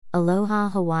Aloha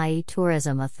Hawaii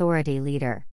Tourism Authority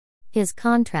leader. His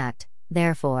contract,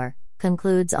 therefore,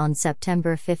 concludes on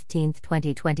September 15,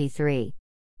 2023.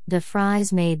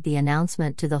 DeFries made the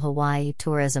announcement to the Hawaii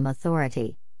Tourism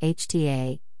Authority,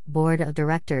 HTA, Board of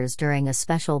Directors during a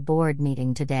special board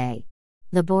meeting today.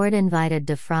 The board invited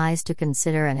DeFries to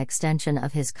consider an extension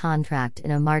of his contract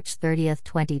in a March 30,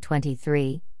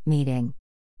 2023, meeting.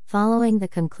 Following the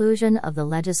conclusion of the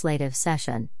legislative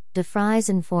session, DeFries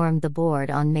informed the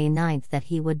board on May 9 that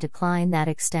he would decline that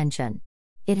extension.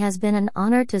 It has been an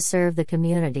honor to serve the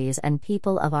communities and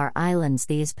people of our islands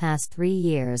these past 3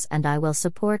 years, and I will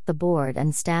support the board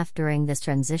and staff during this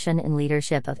transition in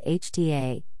leadership of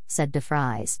HTA, said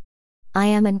DeFries. I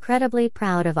am incredibly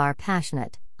proud of our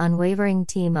passionate, unwavering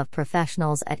team of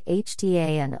professionals at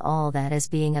HTA and all that is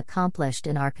being accomplished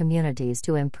in our communities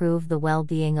to improve the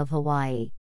well-being of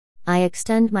Hawaii. I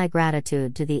extend my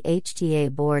gratitude to the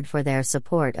HTA board for their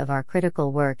support of our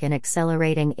critical work in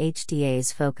accelerating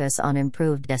HTA's focus on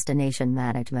improved destination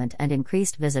management and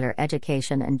increased visitor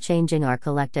education and changing our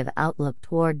collective outlook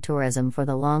toward tourism for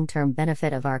the long-term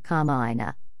benefit of our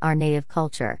kamaaina, our native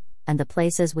culture, and the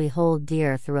places we hold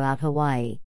dear throughout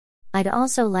Hawaii. I'd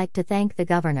also like to thank the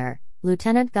Governor,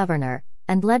 Lieutenant Governor,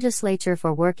 and Legislature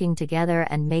for working together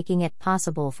and making it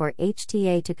possible for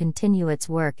HTA to continue its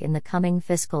work in the coming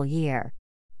fiscal year.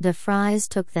 DeFries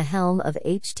took the helm of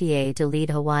HTA to lead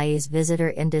Hawaii's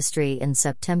visitor industry in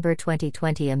September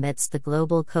 2020 amidst the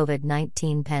global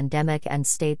COVID-19 pandemic and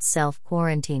state's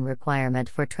self-quarantine requirement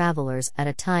for travelers at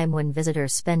a time when visitor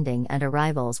spending and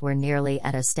arrivals were nearly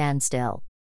at a standstill.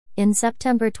 In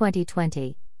September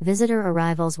 2020, visitor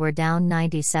arrivals were down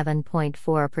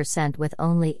 97.4% with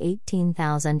only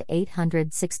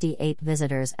 18,868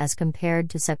 visitors as compared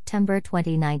to September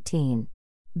 2019.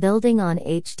 Building on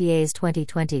HTA's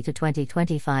 2020 to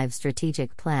 2025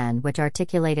 strategic plan, which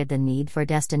articulated the need for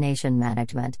destination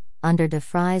management, under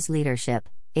DeFries' leadership,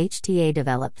 HTA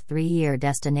developed 3-year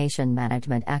destination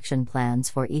management action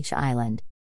plans for each island.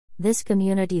 This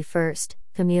community-first,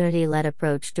 community-led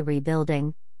approach to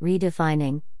rebuilding,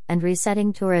 redefining, and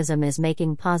resetting tourism is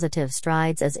making positive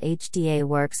strides as HTA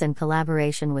works in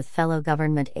collaboration with fellow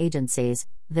government agencies,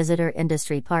 visitor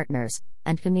industry partners,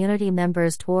 and community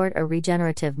members toward a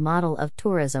regenerative model of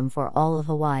tourism for all of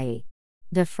Hawaii.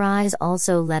 DeFries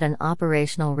also led an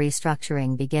operational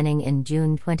restructuring beginning in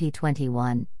June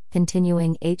 2021,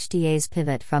 continuing HTA's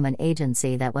pivot from an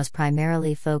agency that was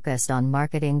primarily focused on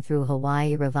marketing through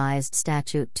Hawaii Revised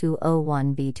Statute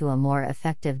 201B to a more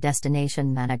effective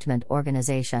destination management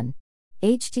organization.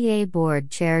 HTA Board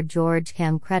Chair George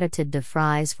Kam credited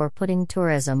DeFries for putting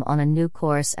tourism on a new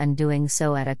course and doing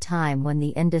so at a time when the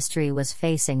industry was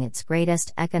facing its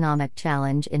greatest economic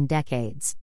challenge in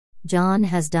decades. John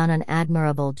has done an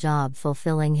admirable job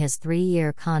fulfilling his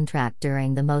 3-year contract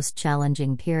during the most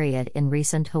challenging period in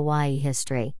recent Hawaii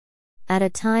history. At a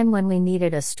time when we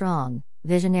needed a strong,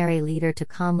 visionary leader to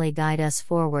calmly guide us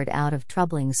forward out of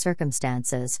troubling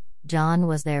circumstances, John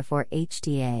was there for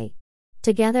HTA.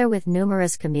 Together with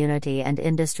numerous community and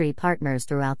industry partners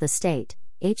throughout the state,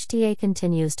 HTA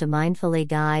continues to mindfully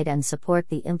guide and support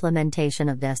the implementation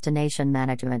of destination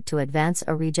management to advance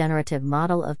a regenerative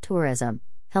model of tourism,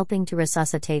 helping to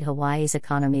resuscitate Hawaii's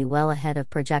economy well ahead of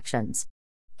projections.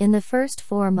 In the first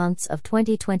 4 months of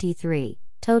 2023,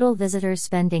 total visitor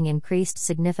spending increased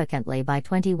significantly by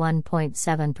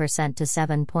 21.7% to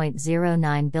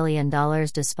 $7.09 billion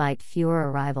despite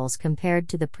fewer arrivals compared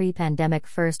to the pre-pandemic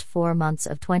first 4 months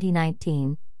of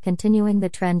 2019, continuing the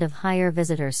trend of higher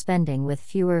visitor spending with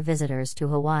fewer visitors to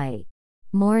Hawaii.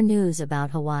 More news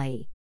about Hawaii.